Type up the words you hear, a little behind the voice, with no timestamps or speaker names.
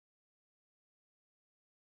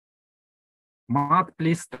Matt,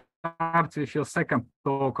 please start with your second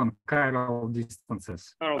talk on chiral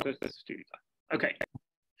distances. Okay.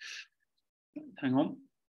 Hang on.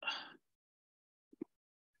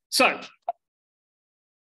 So,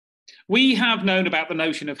 we have known about the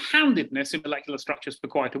notion of handedness in molecular structures for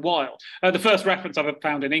quite a while. The first reference I've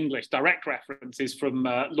found in English, direct reference, is from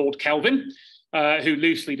Lord Kelvin, who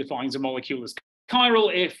loosely defines a molecule as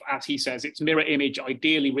chiral if, as he says, its mirror image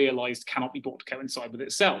ideally realized cannot be brought to coincide with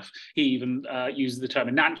itself. He even uses the term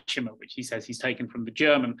enantiomer, which he says he's taken from the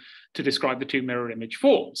German to describe the two mirror image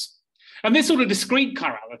forms. And this sort of discrete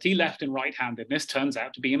chirality, left and right-handedness, turns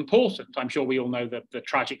out to be important. I'm sure we all know the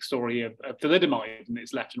tragic story of thalidomide and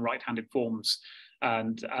its left and right-handed forms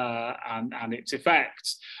and its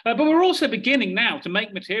effects. But we're also beginning now to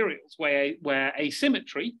make materials where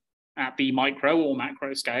asymmetry at the micro or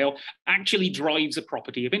macro scale actually drives a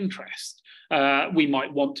property of interest. We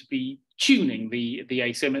might want to be tuning the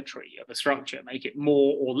asymmetry of a structure, make it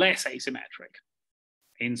more or less asymmetric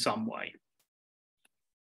in some way.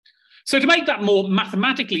 So to make that more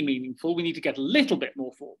mathematically meaningful, we need to get a little bit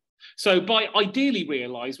more formal. So by ideally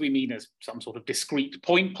realized, we mean as some sort of discrete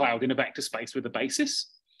point cloud in a vector space with a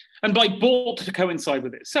basis. And by brought to coincide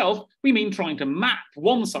with itself, we mean trying to map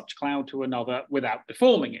one such cloud to another without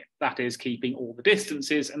deforming it. That is, keeping all the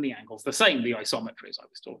distances and the angles the same, the isometries I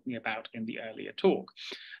was talking about in the earlier talk.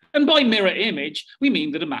 And by mirror image, we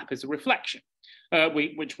mean that a map is a reflection.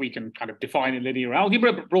 Which we can kind of define in linear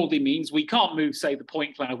algebra, but broadly means we can't move, say, the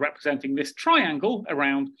point cloud representing this triangle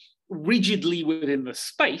around rigidly within the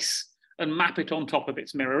space and map it on top of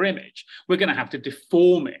its mirror image. We're going to have to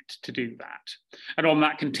deform it to do that. And on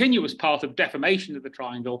that continuous path of deformation of the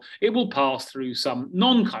triangle, it will pass through some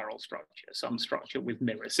non-chiral structure, some structure with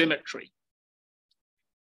mirror symmetry.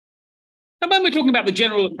 And when we're talking about the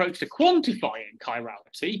general approach to quantifying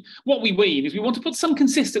chirality, what we mean is we want to put some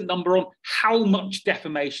consistent number on how much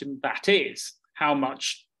deformation that is. How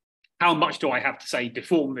much do I have to, say,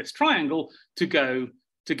 deform this triangle to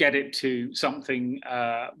get it to something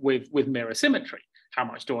with mirror symmetry?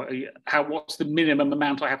 What's the minimum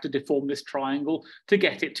amount I have to deform this triangle to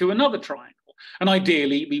get it to another triangle? And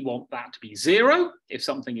ideally, we want that to be 0 if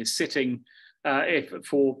something is sitting,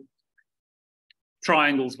 for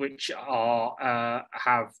triangles which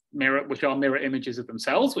are mirror images of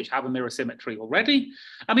themselves, which have a mirror symmetry already,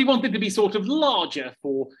 and we want it to be sort of larger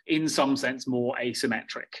for, in some sense, more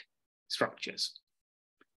asymmetric structures.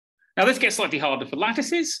 Now this gets slightly harder for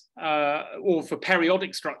lattices or for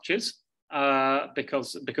periodic structures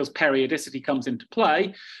because periodicity comes into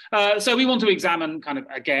play. So we want to examine kind of,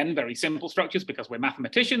 again, very simple structures because we're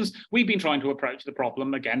mathematicians. We've been trying to approach the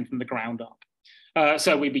problem again from the ground up.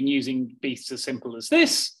 So we've been using beasts as simple as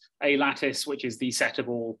this, a lattice, which is the set of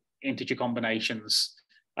all integer combinations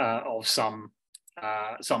of some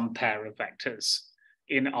pair of vectors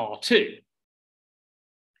in R2.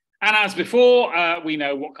 And as before, we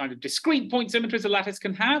know what kind of discrete point symmetries a lattice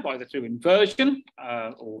can have, either through inversion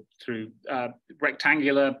or through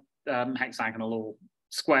rectangular, hexagonal, or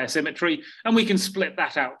square symmetry. And we can split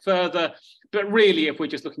that out further. But really, if we're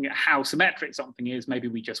just looking at how symmetric something is, maybe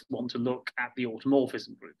we just want to look at the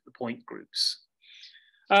automorphism group, the point groups.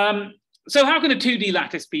 So how can a 2D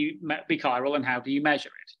lattice be chiral, and how do you measure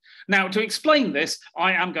it? Now, to explain this,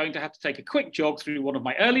 I am going to have to take a quick jog through one of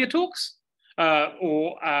my earlier talks,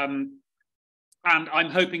 and I'm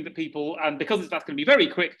hoping that people, and because that's going to be very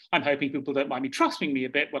quick, I'm hoping people don't mind me trusting me a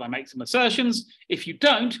bit when I make some assertions. If you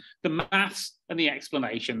don't, the maths and the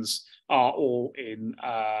explanations are all in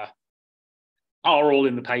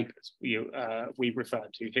the papers we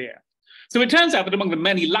referred to here. So it turns out that among the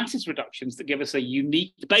many lattice reductions that give us a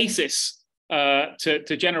unique basis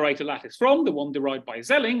to generate a lattice from, the one derived by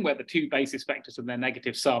Zelling, where the two basis vectors and their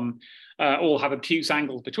negative sum all have obtuse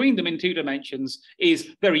angles between them in 2 dimensions, is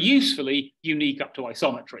very usefully unique up to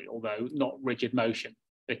isometry, although not rigid motion,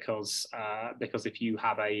 because if you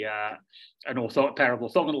have a pair of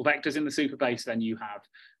orthogonal vectors in the superbase, then you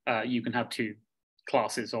can have 2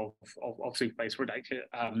 classes of superbase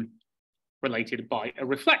related by a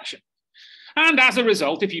reflection. And as a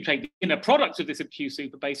result, if you take the inner product of this obtuse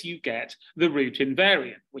superbase, you get the root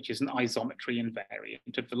invariant, which is an isometry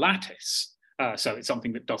invariant of the lattice. So it's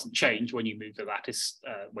something that doesn't change when you move the lattice,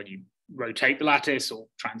 when you rotate the lattice or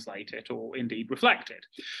translate it or indeed reflect it.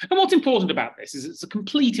 And what's important about this is it's a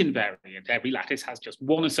complete invariant. Every lattice has just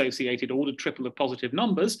one associated ordered triple of positive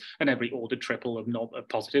numbers, and every ordered triple of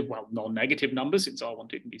positive, well, non-negative numbers, since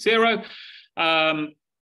R12 can be 0.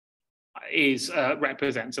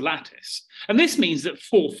 Represents a lattice. And this means that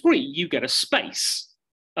for free, you get a space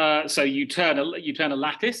So you turn a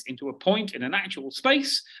lattice into a point in an actual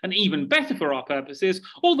space, and even better for our purposes,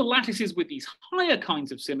 all the lattices with these higher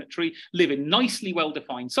kinds of symmetry live in nicely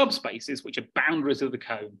well-defined subspaces, which are boundaries of the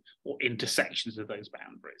cone or intersections of those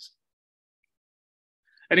boundaries.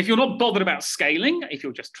 And if you're not bothered about scaling, if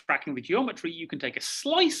you're just tracking the geometry, you can take a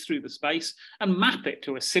slice through the space and map it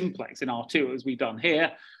to a simplex in R2, as we've done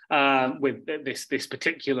here, with this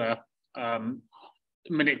particular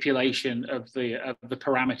manipulation of the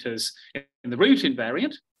parameters in the root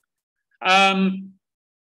invariant. And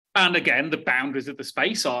again, the boundaries of the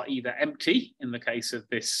space are either empty in the case of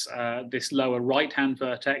this lower right-hand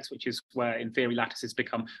vertex, which is where in theory lattices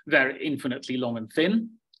become very infinitely long and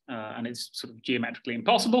thin, and it's sort of geometrically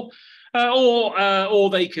impossible, or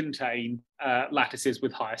they contain lattices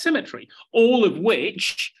with higher symmetry, all of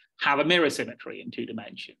which have a mirror symmetry in 2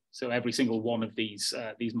 dimensions. So every single one of these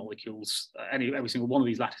molecules, every single one of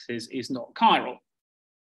these lattices is not chiral.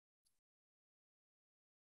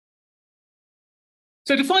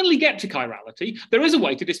 So to finally get to chirality, there is a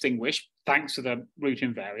way to distinguish, thanks to the root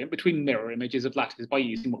invariant, between mirror images of lattices by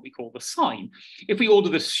using what we call the sign. If we order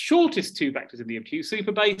the shortest 2 vectors in the obtuse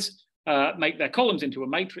superbase, make their columns into a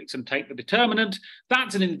matrix and take the determinant,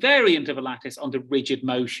 that's an invariant of a lattice under rigid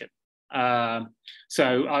motion.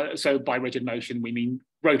 So by rigid motion, we mean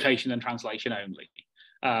rotation and translation only,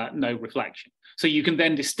 no reflection. So you can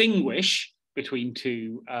then distinguish between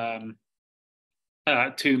two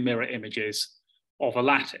mirror images of a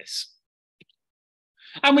lattice.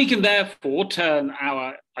 And we can therefore turn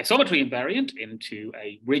our isometry invariant into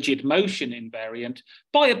a rigid motion invariant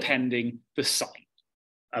by appending the sign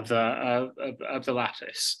of the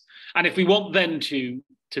lattice. And if we want then to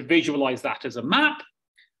visualize that as a map,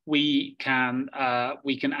 we can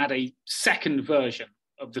add a second version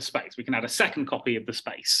of the space. We can add a second copy of the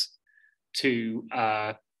space to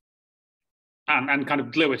and kind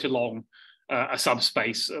of glue it along a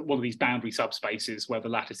subspace, one of these boundary subspaces where the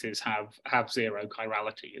lattices have 0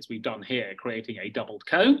 chirality, as we've done here, creating a doubled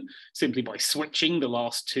cone simply by switching the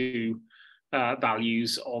last 2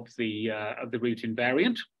 values of the root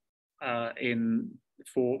invariant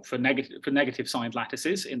for negative signed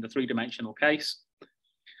lattices in the 3-dimensional case,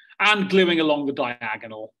 and gluing along the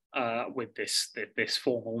diagonal with this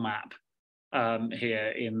formal map here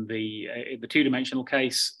in the 2-dimensional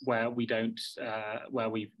case, where we've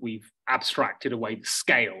abstracted away the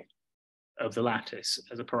scale of the lattice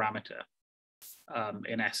as a parameter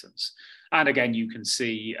in essence. And again, you can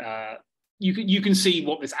see you can see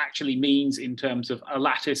what this actually means in terms of a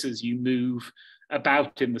lattice as you move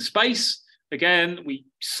about in the space. Again, we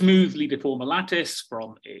smoothly deform a lattice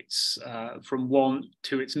from one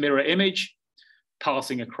to its mirror image,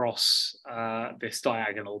 passing across this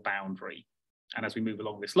diagonal boundary. And as we move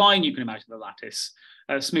along this line, you can imagine the lattice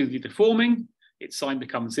smoothly deforming. Its sign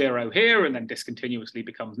becomes 0 here, and then discontinuously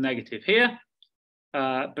becomes negative here.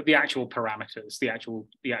 But the actual parameters, the actual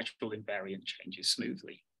invariant changes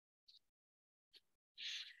smoothly.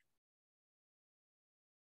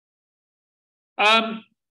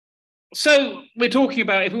 So we're talking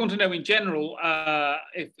about, if we want to know in general,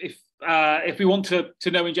 if we want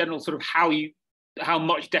to know in general sort of how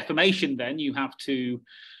much deformation then you have to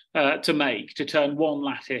make to turn one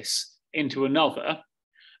lattice into another,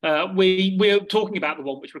 we're talking about the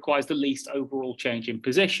one which requires the least overall change in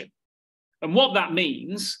position. And what that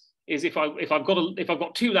means is if I've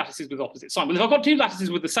got 2 lattices with opposite sign, well, if I've got 2 lattices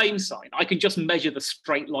with the same sign, I can just measure the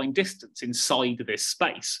straight line distance inside this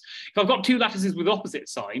space. If I've got 2 lattices with opposite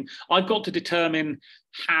sign, I've got to determine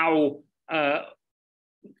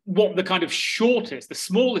what the kind of shortest, the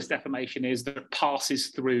smallest deformation is that passes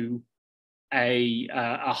through a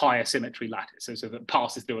higher symmetry lattice, so that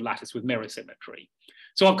passes through a lattice with mirror symmetry.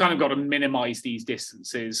 So I've kind of got to minimize these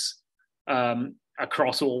distances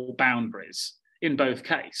across all boundaries in both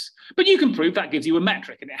cases. But you can prove that gives you a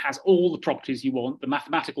metric, and it has all the properties you want, the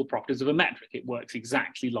mathematical properties of a metric. It works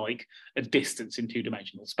exactly like a distance in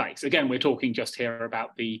 2-dimensional space. Again, we're talking just here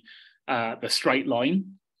about the straight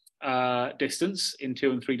line distance in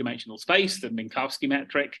 2- and 3-dimensional space, the Minkowski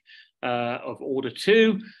metric of order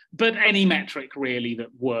 2. But any metric really that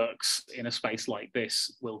works in a space like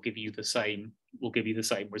this will give you the same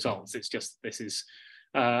results. It's just this is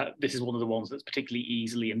one of the ones that's particularly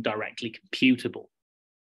easily and directly computable.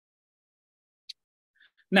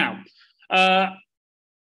 Now,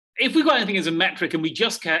 if we've got anything as a metric and we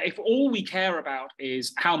just care, if all we care about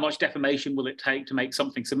is how much deformation will it take to make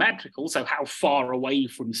something symmetrical, so how far away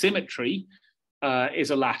from symmetry is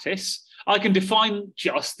a lattice, I can define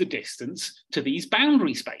just the distance to these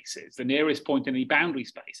boundary spaces, the nearest point in any boundary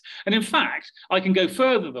space. And in fact, I can go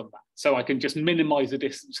further than that. So I can just minimize the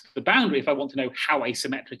distance to the boundary if I want to know how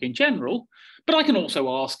asymmetric in general, but I can also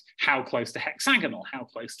ask how close to hexagonal, how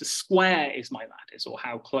close to square is my lattice, or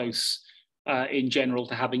how close in general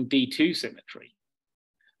to having D2 symmetry.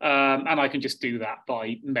 And I can just do that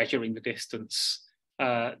by measuring the distance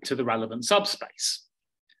to the relevant subspace.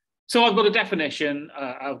 So I've got a definition,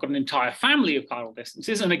 I've got an entire family of chiral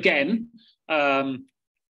distances. And again, the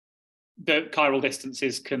chiral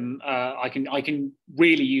distances I can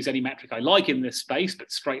really use any metric I like in this space,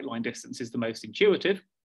 but straight line distance is the most intuitive.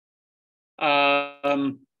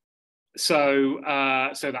 So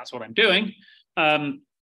that's what I'm doing.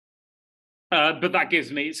 But that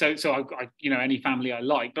gives me, so I've got, any family I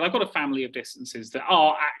like, but I've got a family of distances that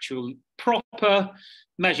are actual proper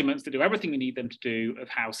measurements that do everything we need them to do of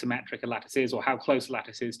how symmetric a lattice is, or how close a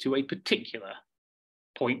lattice is to a particular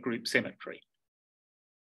point group symmetry.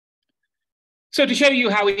 So to show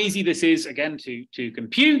you how easy this is, again, to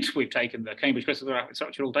compute, we've taken the Cambridge Crystallographic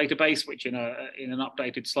Structural Database, which in an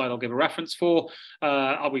updated slide I'll give a reference for.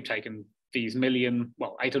 We've taken these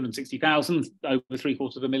 860,000, over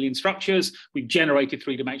 750,000 structures. We've generated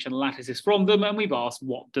three-dimensional lattices from them, and we've asked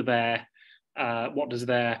what do their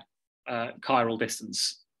chiral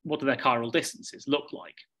distances look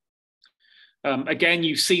like. Again,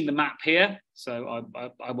 you've seen the map here, so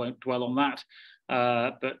I won't dwell on that,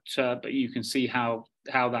 but you can see how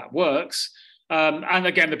that works. And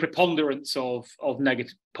again, the preponderance of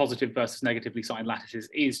positive versus negatively signed lattices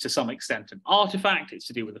is to some extent an artifact. It's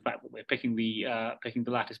to do with the fact that we're picking the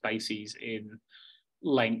lattice bases in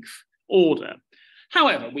length order.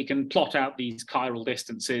 However, we can plot out these chiral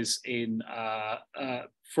distances again,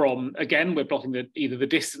 we're plotting either the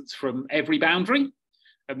distance from every boundary,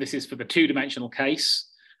 and this is for the two-dimensional case,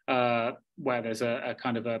 where there's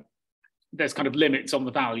there's kind of limits on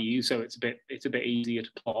the value, so it's a bit easier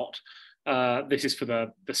to plot. This is for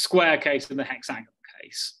the square case and the hexagonal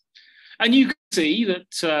case. And you can see that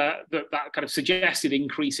that kind of suggested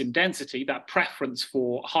increase in density, that preference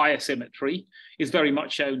for higher symmetry, is very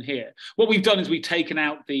much shown here. What we've done is we've taken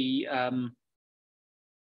out the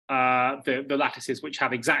lattices which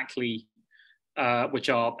have exactly, which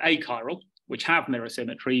are achiral, which have mirror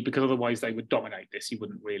symmetry, because otherwise they would dominate this. You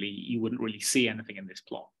wouldn't really see anything in this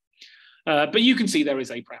plot. But you can see there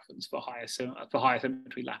is a preference for higher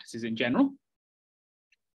symmetry lattices in general.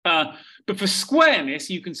 But for squareness,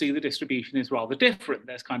 you can see the distribution is rather different.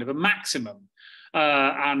 There's kind of a maximum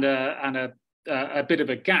and a bit of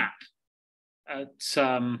a gap at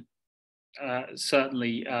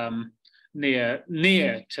certainly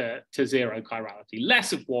near to zero chirality,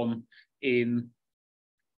 less of one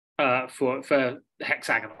for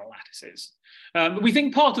hexagonal lattices. We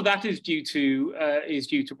think part of that is due to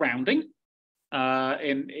rounding.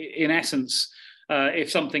 In essence,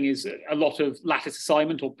 if something is a lot of lattice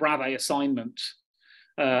assignment or Bravais assignment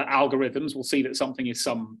algorithms, will see that something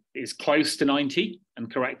is close to 90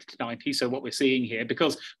 and correct to 90. So what we're seeing here,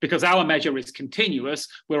 because our measure is continuous,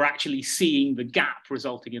 we're actually seeing the gap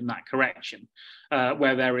resulting in that correction,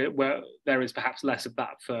 where there is perhaps less of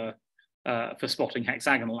that for spotting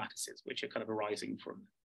hexagonal lattices, which are kind of arising from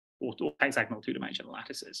or hexagonal two-dimensional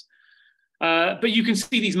lattices. But you can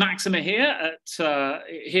see these maxima here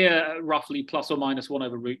here roughly plus or minus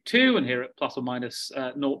 1/√2, and here at plus or minus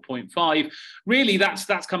 0.5. Really,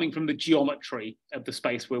 that's coming from the geometry of the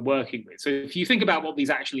space we're working with. So if you think about what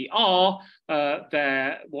these actually are,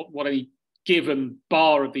 what any given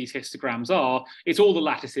bar of these histograms are, it's all the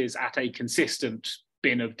lattices at a consistent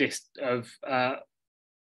bin of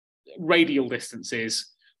radial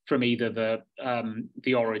distances from either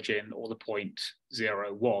the origin or the point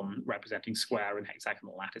 0, 1, representing square and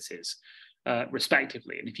hexagonal lattices,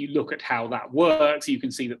 respectively. And if you look at how that works, you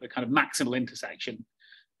can see that the kind of maximal intersection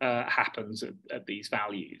happens at these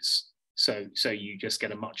values. So you just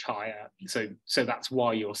get a much higher. So that's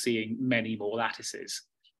why you're seeing many more lattices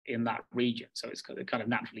in that region. So it kind of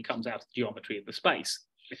naturally comes out of the geometry of the space.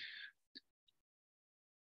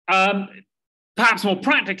 Perhaps more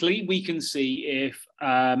practically, we can see if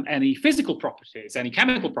any physical properties, any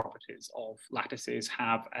chemical properties of lattices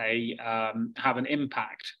have an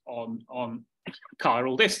impact on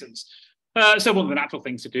chiral distance. So one of the natural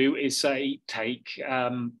things to do is say take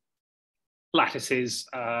lattices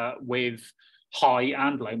with high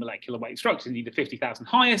and low molecular weight structures, either 50,000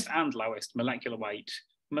 highest and lowest molecular weight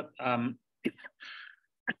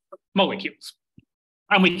molecules.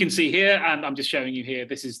 And we can see here, and I'm just showing you here,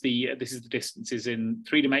 this is the distances in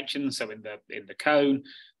 3 dimensions. So in the cone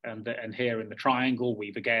and here in the triangle,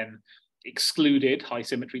 we've again excluded high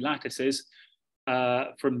symmetry lattices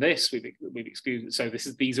from this. We've excluded, so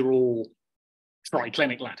these are all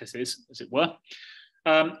triclinic lattices, as it were.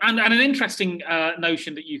 And an interesting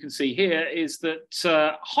notion that you can see here is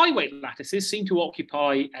that high weight lattices seem to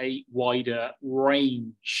occupy a wider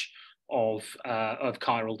range of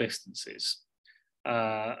chiral distances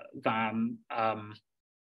than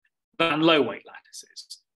low weight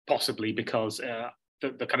lattices, possibly because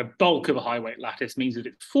the kind of bulk of a high weight lattice means that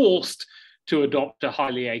it's forced to adopt a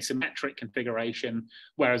highly asymmetric configuration,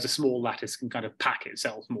 whereas a small lattice can kind of pack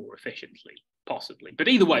itself more efficiently, possibly. But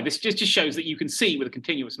either way, this just shows that you can see with a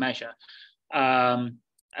continuous measure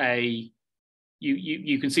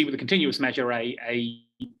you can see with a continuous measure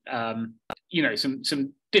you know,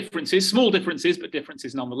 some differences, small differences, but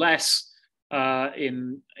differences nonetheless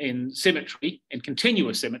in symmetry, in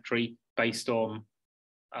continuous symmetry based on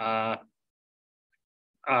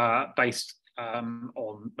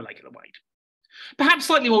molecular weight. Perhaps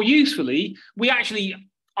slightly more usefully, we actually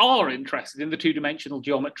are interested in the two-dimensional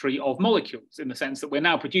geometry of molecules, in the sense that we're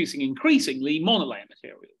now producing increasingly monolayer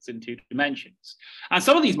materials in 2 dimensions. And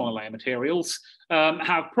some of these monolayer materials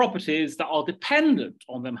have properties that are dependent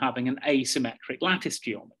on them having an asymmetric lattice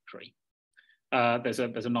geometry. There's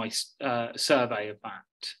a nice survey of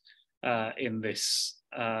that in this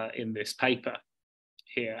paper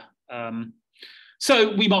here.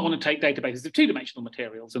 So we might want to take databases of 2-dimensional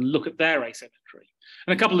materials and look at their asymmetry.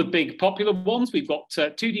 And a couple of big popular ones, we've got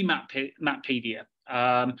 2D Mappedia.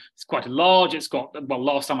 It's quite large. It's got, well,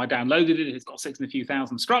 last time I downloaded it, it's got 6 and a few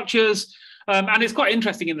thousand structures. And it's quite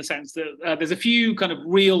interesting in the sense that there's a few kind of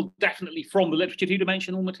real, definitely from the literature,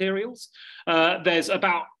 2-dimensional materials. There's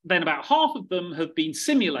about half of them have been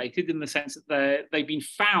simulated, in the sense that they've been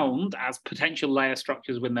found as potential layer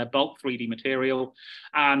structures when they're bulk 3D material.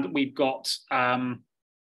 And we've got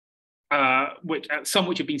some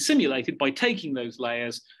which have been simulated by taking those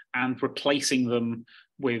layers and replacing them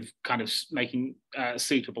with kind of making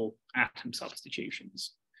suitable atom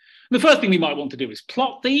substitutions. And the first thing we might want to do is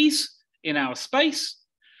plot these in our space.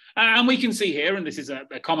 And we can see here, and this is a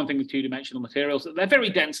common thing with 2-dimensional materials, that they're very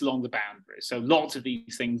dense along the boundaries. So lots of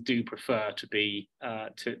these things do prefer to be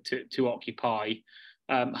to occupy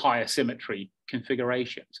higher symmetry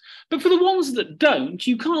configurations. But for the ones that don't,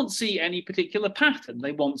 you can't see any particular pattern.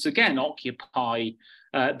 They once again occupy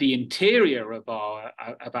the interior of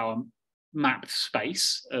our mapped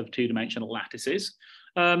space of 2-dimensional lattices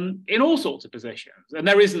in all sorts of positions. And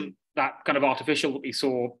there isn't that kind of artificial that we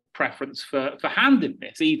saw preference for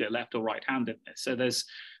handedness, either left or right-handedness. So there's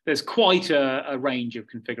quite a range of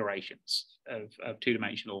configurations of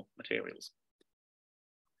 2-dimensional materials.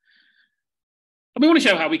 And we want to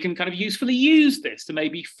show how we can kind of usefully use this to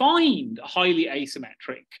maybe find highly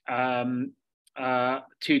asymmetric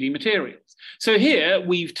 2D materials. So here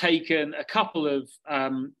we've taken a couple of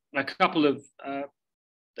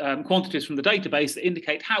quantities from the database that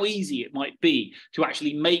indicate how easy it might be to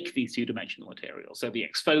actually make these 2-dimensional materials. So the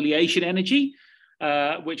exfoliation energy,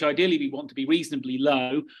 which ideally we want to be reasonably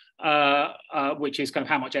low, which is kind of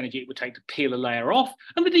how much energy it would take to peel a layer off,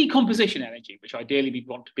 and the decomposition energy, which ideally we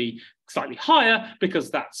want to be slightly higher,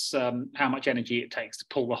 because that's how much energy it takes to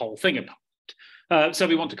pull the whole thing apart. So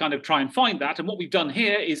we want to kind of try and find that. And what we've done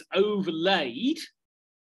here is overlaid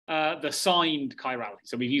the signed chirality.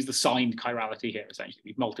 So we've used the signed chirality here, essentially.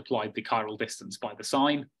 We've multiplied the chiral distance by the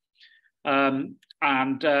sign. And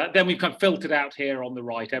then we've kind of filtered out here on the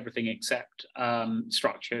right everything except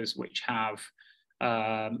structures which have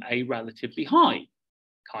a relatively high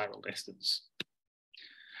chiral distance.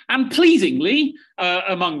 And pleasingly,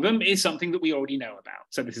 among them is something that we already know about.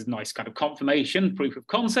 So this is nice kind of confirmation, proof of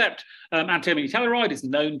concept. Antimony telluride is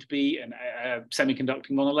known to be a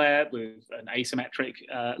semiconducting monolayer with an asymmetric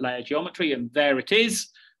layer geometry, and there it is,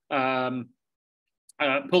 pulled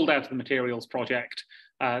out of the materials project,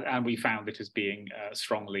 and we found it as being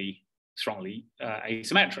strongly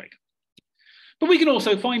asymmetric. But we can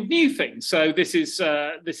also find new things. So this is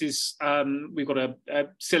we've got a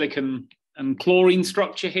silicon and chlorine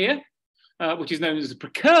structure here, which is known as a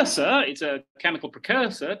precursor. It's a chemical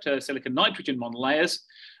precursor to silicon nitrogen monolayers,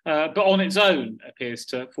 but on its own appears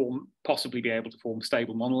to possibly be able to form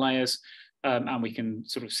stable monolayers. And we can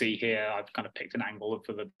sort of see here, I've kind of picked an angle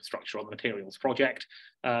for the structure on the materials project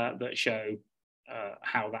that show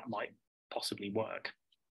how that might possibly work.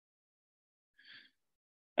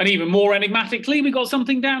 And even more enigmatically, we've got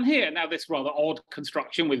something down here. Now, this rather odd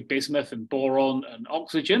construction with bismuth and boron and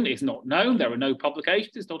oxygen is not known. There are no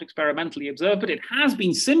publications. It's not experimentally observed, but it has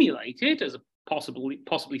been simulated as a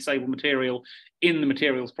possibly stable material in the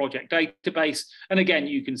materials project database. And again,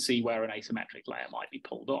 you can see where an asymmetric layer might be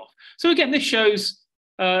pulled off. So again, this shows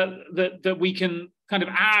that we can kind of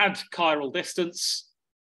add chiral distance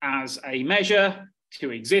as a measure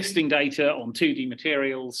to existing data on 2D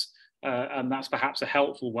materials, and that's perhaps a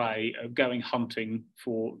helpful way of going hunting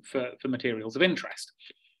for materials of interest.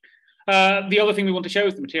 The other thing we want to show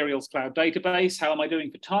is the materials cloud database. How am I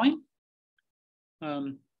doing for time?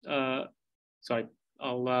 Sorry,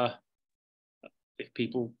 I'll, if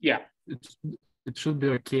people, yeah. It should be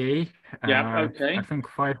okay. Yeah, okay. I think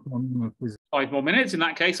 5 more minutes. 5 more minutes. In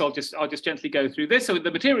that case, I'll just gently go through this. So the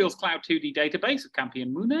Materials Cloud 2D database of Campi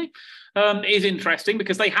and Mune is interesting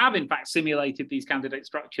because they have in fact simulated these candidate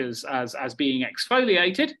structures as being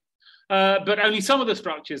exfoliated. But only some of the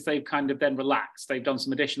structures they've kind of then relaxed. They've done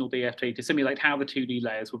some additional DFT to simulate how the 2D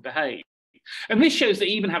layers would behave. And this shows that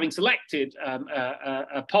even having selected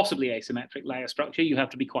a possibly asymmetric layer structure, you have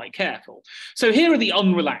to be quite careful. So here are the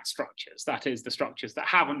unrelaxed structures, that is the structures that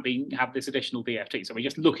have this additional DFT. So we're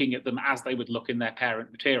just looking at them as they would look in their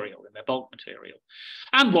parent material, in their bulk material.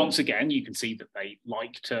 And once again, you can see that they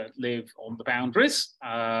like to live on the boundaries,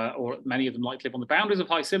 or many of them like to live on the boundaries of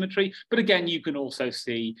high symmetry. But again, you can also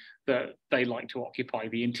see that they like to occupy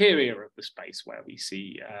the interior of the space where we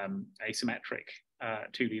see asymmetric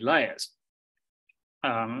 2D layers.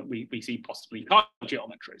 We see possibly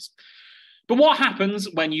geometries. But what happens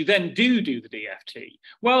when you then do the DFT?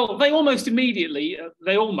 Well, they almost immediately,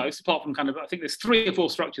 apart from kind of, I think there's 3 or 4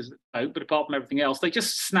 structures, but apart from everything else, they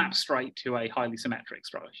just snap straight to a highly symmetric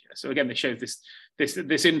structure. So again, this shows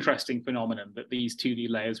this interesting phenomenon that these 2D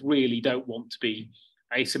layers really don't want to be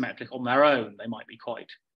asymmetric on their own. They might be quite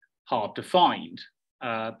hard to find.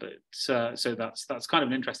 So that's kind of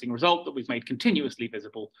an interesting result that we've made continuously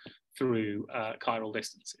visible through chiral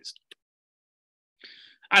distances.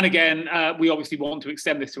 And again, we obviously want to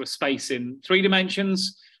extend this to a space in 3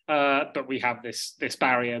 dimensions, but we have this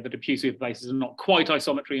barrier that diffusive bases are not quite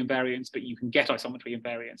isometry invariants, but you can get isometry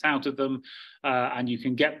invariants out of them, and you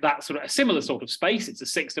can get that sort of a similar sort of space. It's a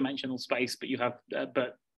 6-dimensional space, but you have,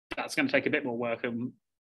 but that's going to take a bit more work, and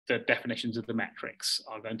the definitions of the metrics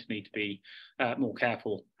are going to need to be more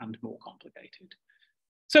careful and more complicated.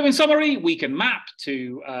 So in summary, we can map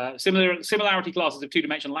to similarity classes of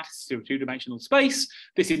 2-dimensional lattices to a 2-dimensional space.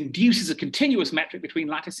 This induces a continuous metric between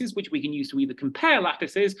lattices, which we can use to either compare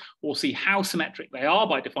lattices or see how symmetric they are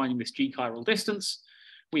by defining this G-chiral distance.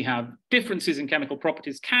 We have differences in chemical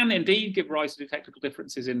properties can indeed give rise to detectable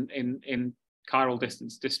differences in chiral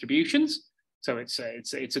distance distributions. So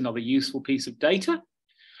it's another useful piece of data.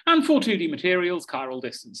 And for 2D materials, chiral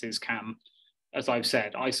distances can, as I've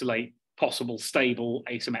said, isolate possible stable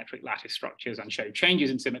asymmetric lattice structures and show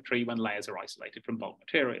changes in symmetry when layers are isolated from bulk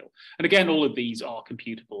material. And again, all of these are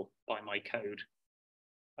computable by my code,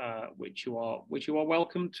 which you are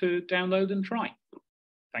welcome to download and try.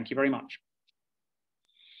 Thank you very much.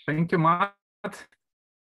 Thank you, Matt.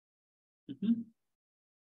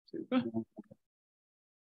 Super.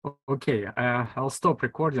 Okay, I'll stop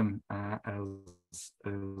recording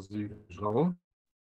as usual.